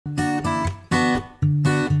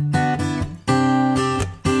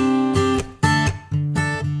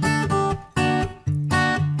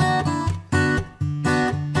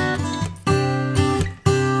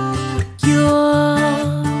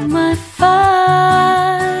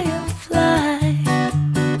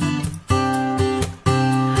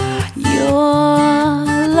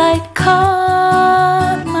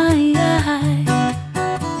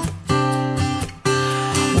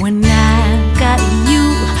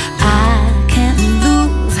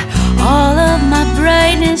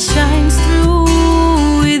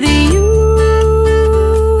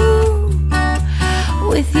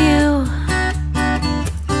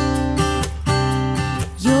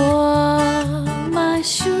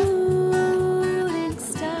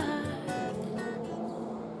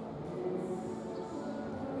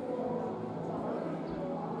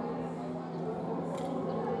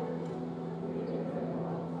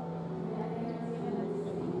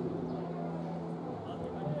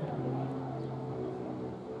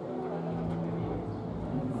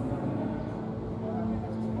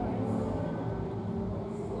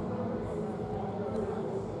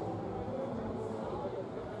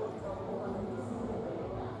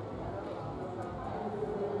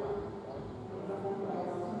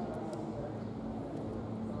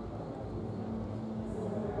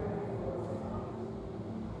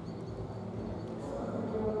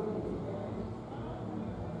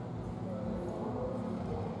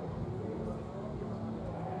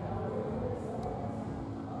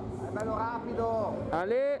bello rapido.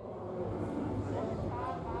 Allez.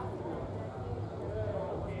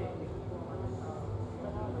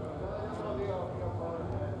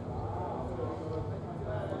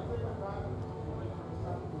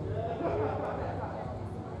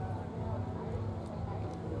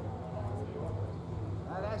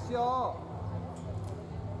 Alessio.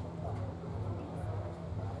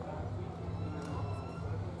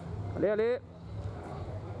 Allez, allez.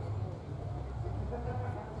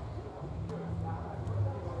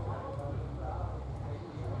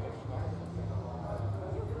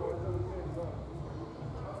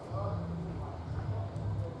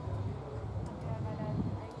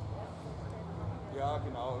 Ja,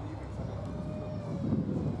 genau.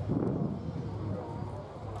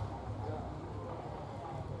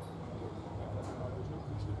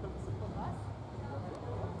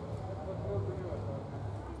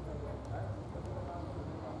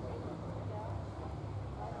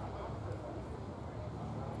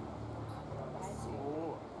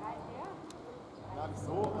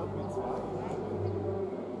 So, irgendwie zwei.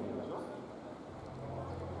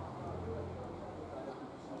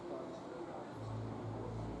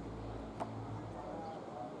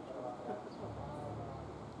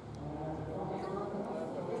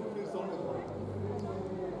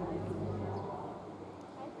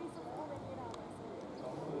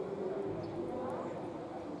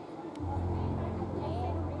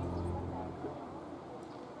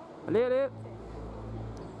 Allez, allez.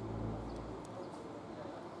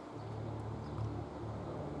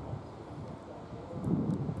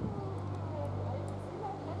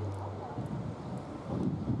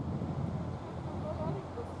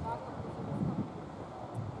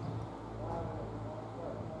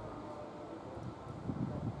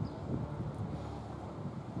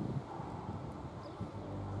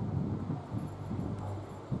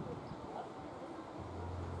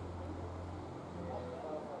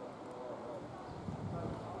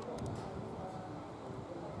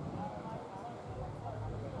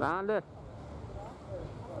 Dalle.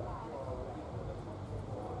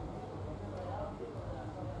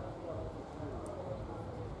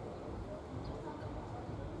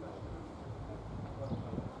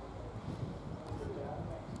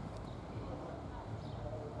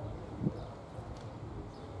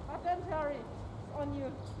 Attention, it's on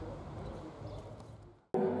you.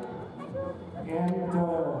 And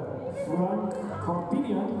Frank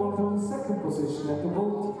Corbinian was on second position at the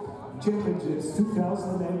World Championships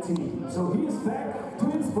 2018. So he is back to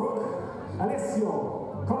Innsbruck.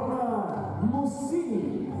 Alessio con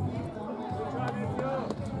Mussini.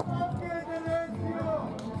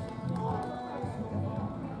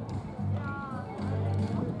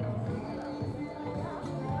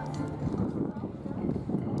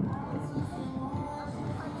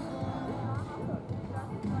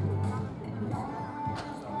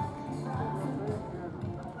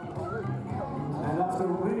 After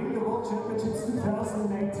winning the World Championships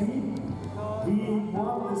 2018, he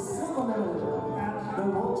won the silver medal at the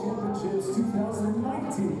World Championships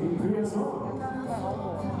 2019 in Briançon.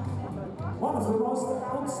 One of the most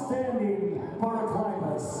outstanding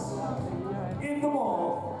paraclimbers in the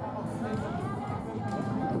world.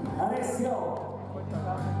 Alessio.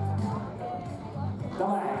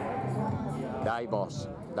 Dalle. Dai boss,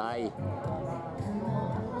 dai.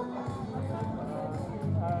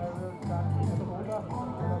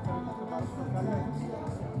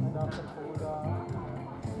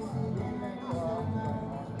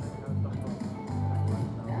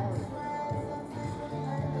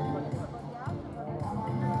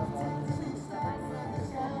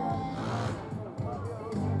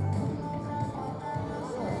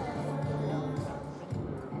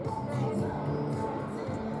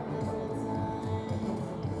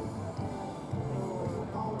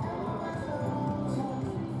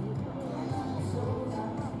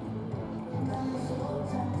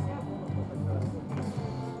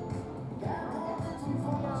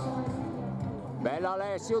 Bella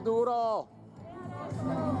Alessio, duro!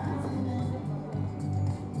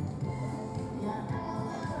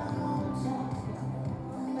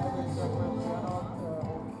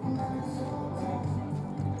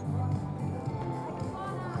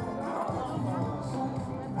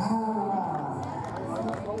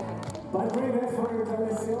 But great effort,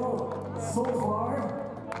 Alessio, so far.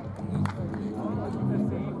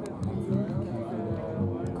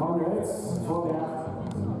 Congrats for that.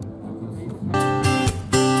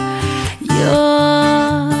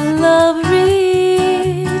 Your love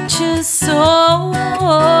reaches so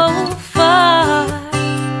far.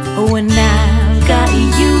 When I've got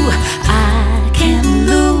you, I can't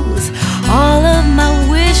lose. All of my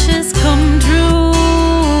wishes come true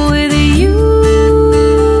with you.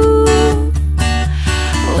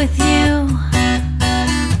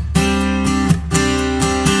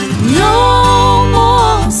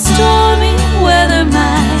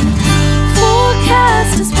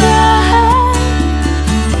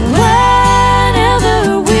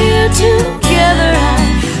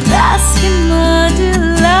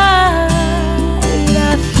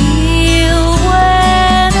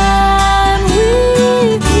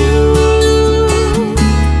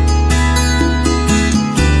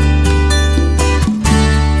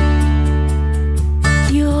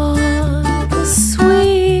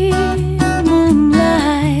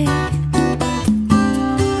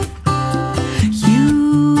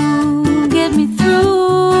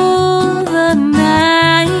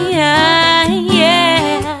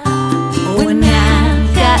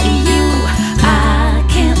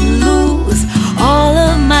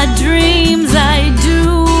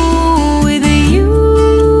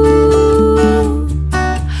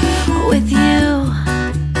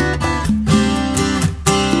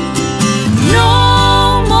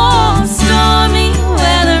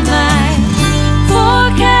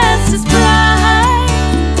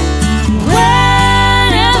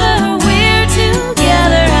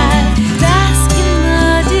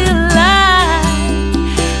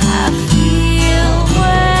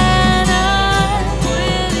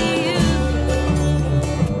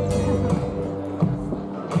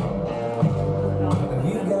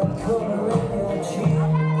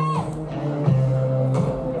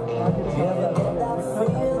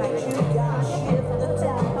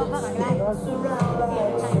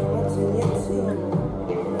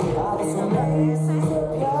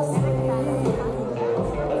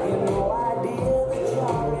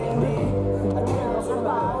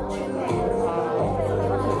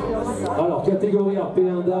 Catégorie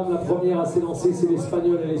P1 dame, la première à s'élancer, c'est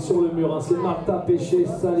l'Espagnol, elle est sur le mur, hein. C'est Marta Peche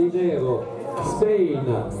Salinero, Spain.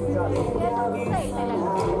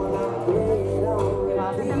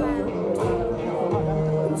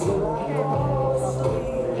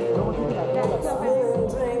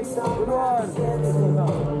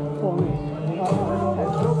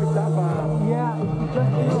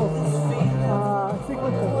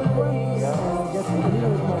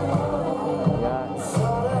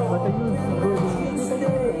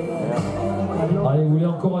 Allez, vous voulez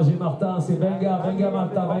encourager Marta, c'est Benga,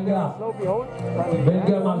 Marta,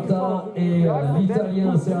 Benga Marta et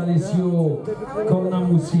l'italien c'est Alessio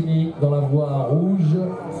Cornamussini dans la voie rouge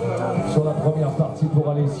sur la première partie pour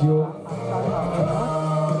Alessio.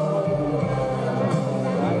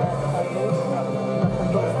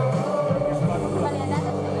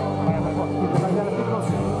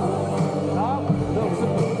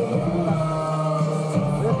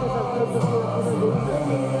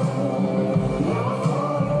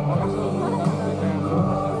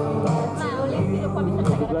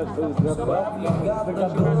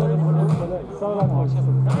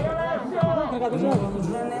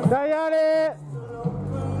 Dai Ale!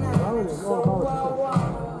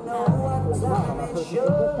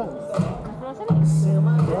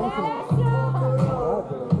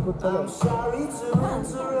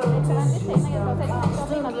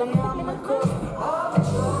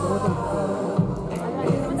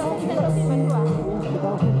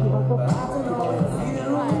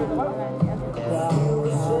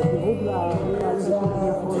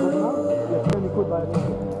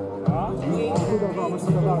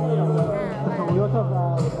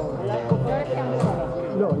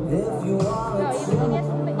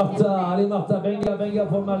 Marta, allez Marta, Benga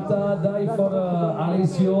pour Marta, die for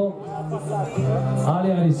Alessio.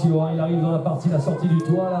 Allez Alessio, hein, il arrive dans la partie, la sortie du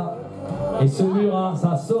toit là. Et ce mur, hein,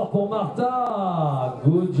 ça sort pour Marta.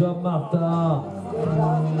 Good job Marta.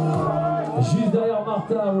 Juste derrière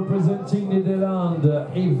Marta, representing Netherlands,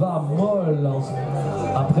 Eva Moll.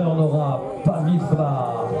 Après on aura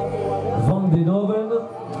Pavitra Van den Hoven,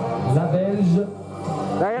 la Belge.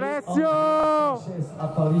 Dai Alessio!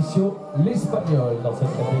 Apparition, l'Espagnol dans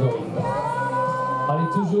cette catégorie. Allez,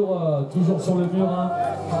 toujours sur le mur, hein.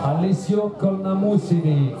 Alessio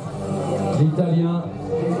Cornamussini, l'Italien,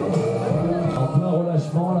 en plein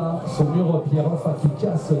relâchement là, son mur Pierroff qui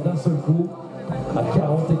casse d'un seul coup, à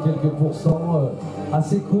 40 et quelques pourcents,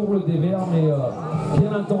 assez court le dévers, mais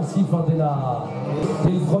bien intensif hein,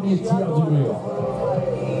 dès le premier tir du mur.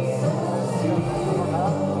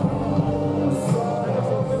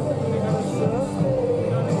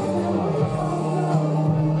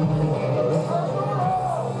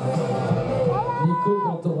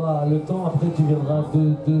 Quand tu auras le temps, après tu viendras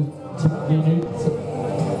deux petites minutes.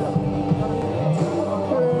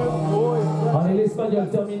 Allez, l'Espagnol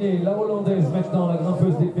terminé, la Hollandaise maintenant, la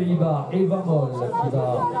grimpeuse des Pays-Bas, Eva Moll,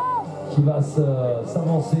 qui va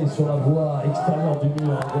s'avancer sur la voie extérieure du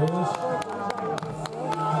mur à gauche.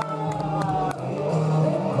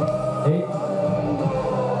 Et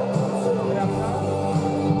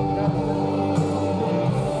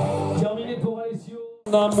terminé pour Alessio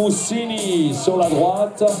Cornamussini sur la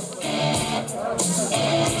droite,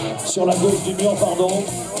 sur la gauche du mur, pardon.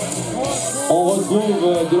 On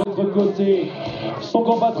retrouve de l'autre côté son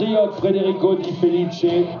compatriote Federico Di Felice.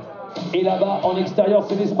 Et là-bas, en extérieur,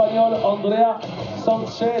 c'est l'Espagnol Andrea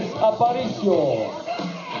Sanchez Aparicio.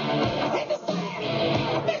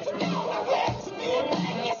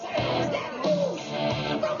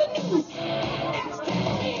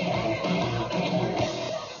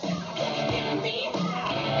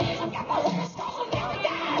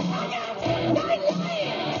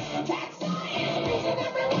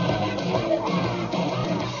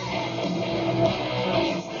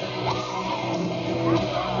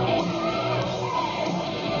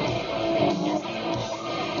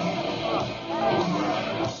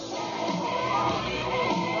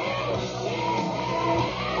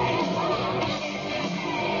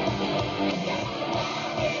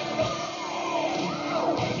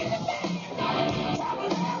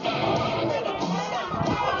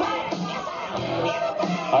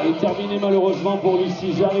 Allez, terminé malheureusement pour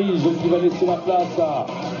Lucie Jarige qui va laisser la place à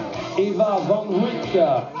Eva Van Wyk.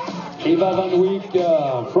 Eva Van Wyk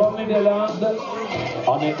from Netherlands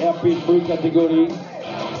en RP3 catégorie.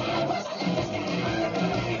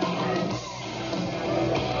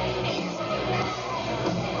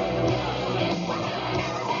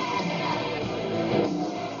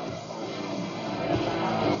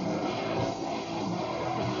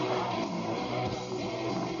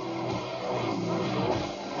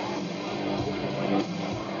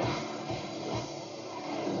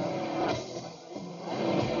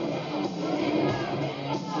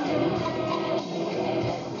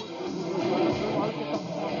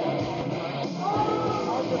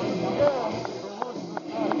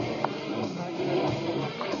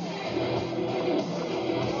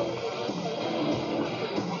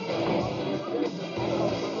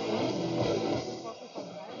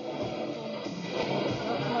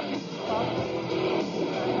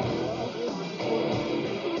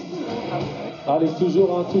 Allez,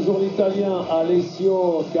 toujours l'italien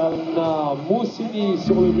Alessio Calna-Moussini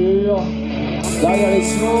sur le mur. Là, il y a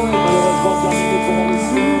Alessio, et malheureusement terminé pour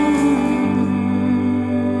Alessio.